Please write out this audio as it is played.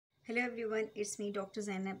Hello everyone, it's me Dr.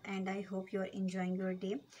 Zainab and I hope you are enjoying your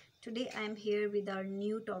day. Today I am here with our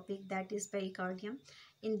new topic, that is pericardium.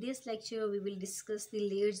 In this lecture we will discuss the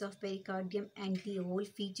layers of pericardium and the whole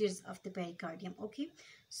features of the pericardium. Okay,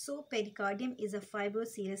 so pericardium is a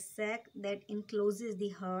fibrous serous sac that encloses the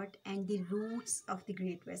heart and the roots of the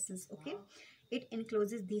great vessels. Okay, it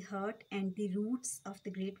encloses the heart and the roots of the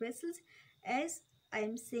great vessels. As I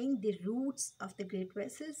am saying the roots of the great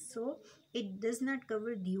vessels, so it does not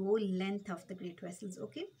cover the whole length of the great vessels.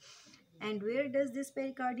 Okay, and where does this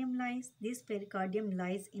pericardium lies? This pericardium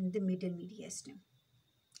lies in the middle mediastinum.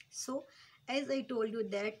 So as I told you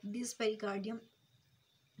that this pericardium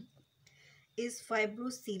is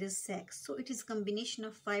fibrous serous sac, so it is combination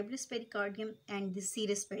of fibrous pericardium and the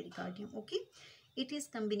serous pericardium. Okay, it is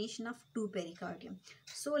combination of two pericardium.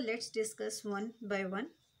 So let's discuss one by one.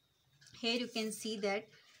 Here you can see that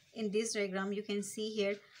in this diagram you can see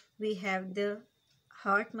here we have the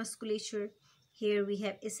heart musculature, here we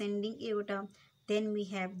have ascending aorta, then we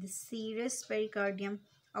have the serous pericardium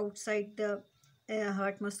outside the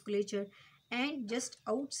heart musculature, and just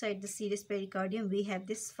outside the serous pericardium we have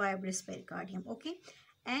this fibrous pericardium. Okay,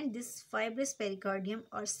 and this fibrous pericardium,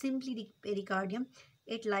 or simply the pericardium,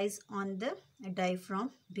 it lies on the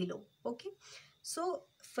diaphragm below. Okay, so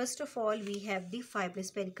first of all we have the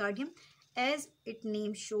fibrous pericardium. As its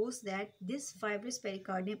name shows that this fibrous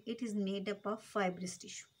pericardium, it is made up of fibrous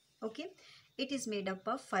tissue. Okay, it is made up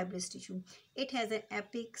of fibrous tissue. It has an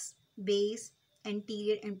apex, base,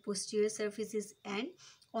 anterior and posterior surfaces, and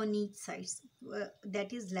on each sides,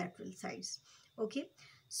 that is lateral sides. Okay,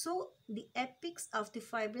 so the apex of the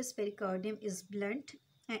fibrous pericardium is blunt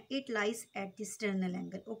and it lies at the sternal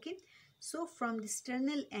angle. Okay, so from the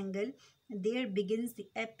sternal angle there begins the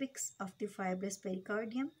apex of the fibrous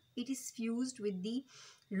pericardium. It is fused with the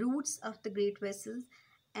roots of the great vessels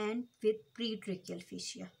and with pretracheal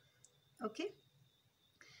fascia. Okay,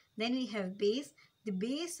 then we have base. The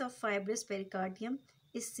base of fibrous pericardium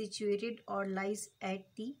is situated or lies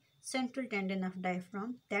at the central tendon of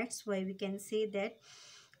diaphragm. That's why we can say that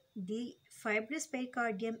the fibrous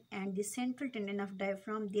pericardium and the central tendon of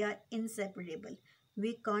diaphragm, they are inseparable.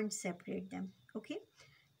 We can't separate them. Okay,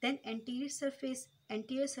 then anterior surface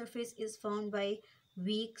is formed by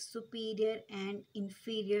weak superior and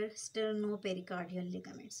inferior sternopericardial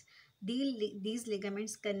ligaments. These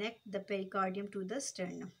ligaments connect the pericardium to the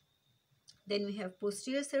sternum. Then we have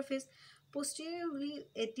posterior surface. Posteriorly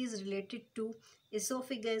it is related to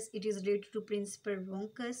esophagus, it is related to principal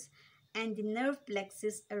bronchus and the nerve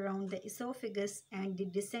plexus around the esophagus and the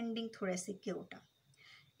descending thoracic aorta.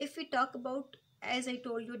 If we talk about, as I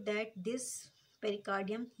told you that this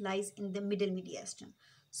pericardium lies in the middle mediastinum.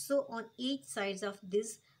 So on each sides of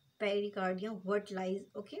this pericardium what lies?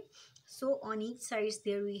 Okay, so on each sides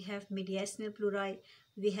there we have mediastinal pleura,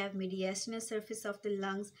 we have mediastinal surface of the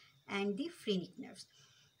lungs and the phrenic nerves.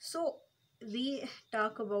 So we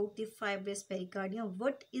talk about the fibrous pericardium.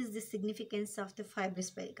 What is the significance of the fibrous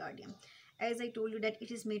pericardium? As I told you that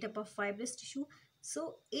it is made up of fibrous tissue,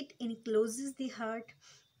 so it encloses the heart.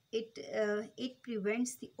 It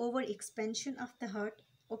prevents the overexpansion of the heart.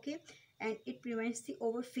 Okay, and it prevents the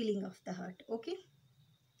overfilling of the heart. Okay,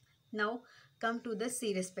 now come to the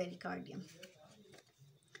serous pericardium.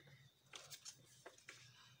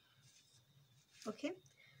 Okay,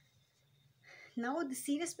 now the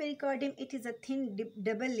serous pericardium, it is a thin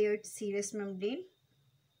double layered serous membrane.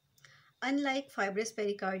 Unlike fibrous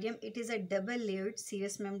pericardium, it is a double layered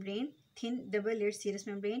serous membrane, thin double layered serous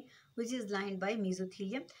membrane, which is lined by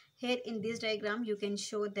mesothelium. Here in this diagram you can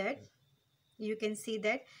show that, you can see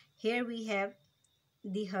that here we have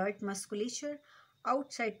the heart musculature,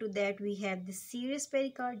 outside to that we have the serous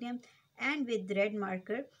pericardium, and with red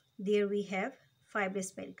marker there we have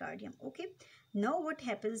fibrous pericardium. Okay, now what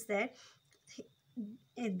happens that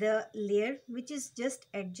the layer which is just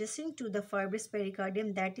adjacent to the fibrous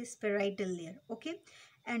pericardium, that is parietal layer. Okay,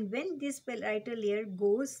 and when this parietal layer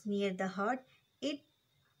goes near the heart, it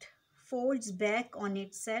folds back on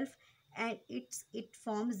itself and it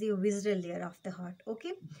forms the visceral layer of the heart.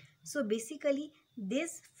 Okay, so basically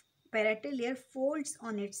this parietal layer folds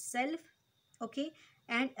on itself. Okay,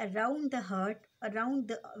 and around the heart, around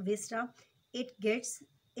the viscera, it gets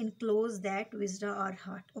enclose that viscera or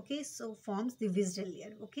heart. Okay, so forms the visceral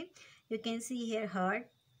layer. Okay, you can see here heart,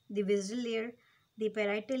 the visceral layer, the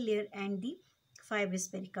parietal layer and the fibrous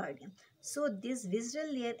pericardium. So this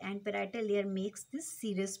visceral layer and parietal layer makes this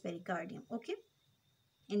serous pericardium. Okay,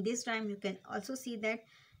 in this time you can also see that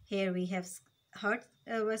here we have heart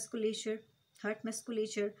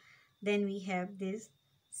musculature, then we have this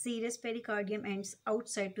serous pericardium, and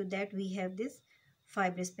outside to that we have this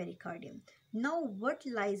fibrous pericardium. Now what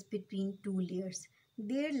lies between two layers?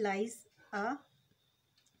 There lies a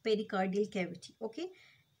pericardial cavity. Okay,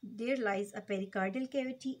 there lies a pericardial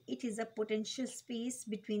cavity. It is a potential space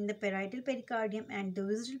between the parietal pericardium and the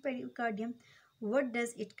visceral pericardium. What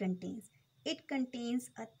does it contain? It contains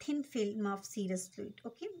a thin film of serous fluid.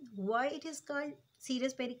 Okay, why it is called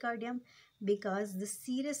serous pericardium? Because the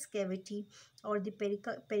serous cavity or the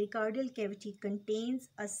pericardial cavity contains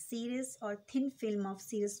a serous or thin film of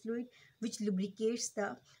serous fluid which lubricates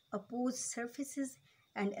the opposed surfaces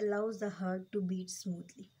and allows the heart to beat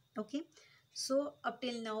smoothly. Okay, so up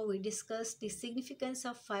till now we discussed the significance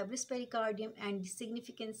of fibrous pericardium and the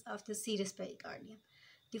significance of the serous pericardium.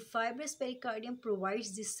 The fibrous pericardium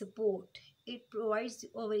provides the support. It provides the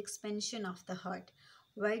overexpansion of the heart,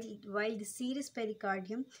 while the serous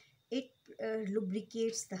pericardium, it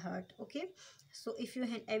lubricates the heart. Okay, so if you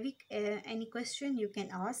have any question, you can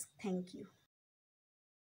ask. Thank you.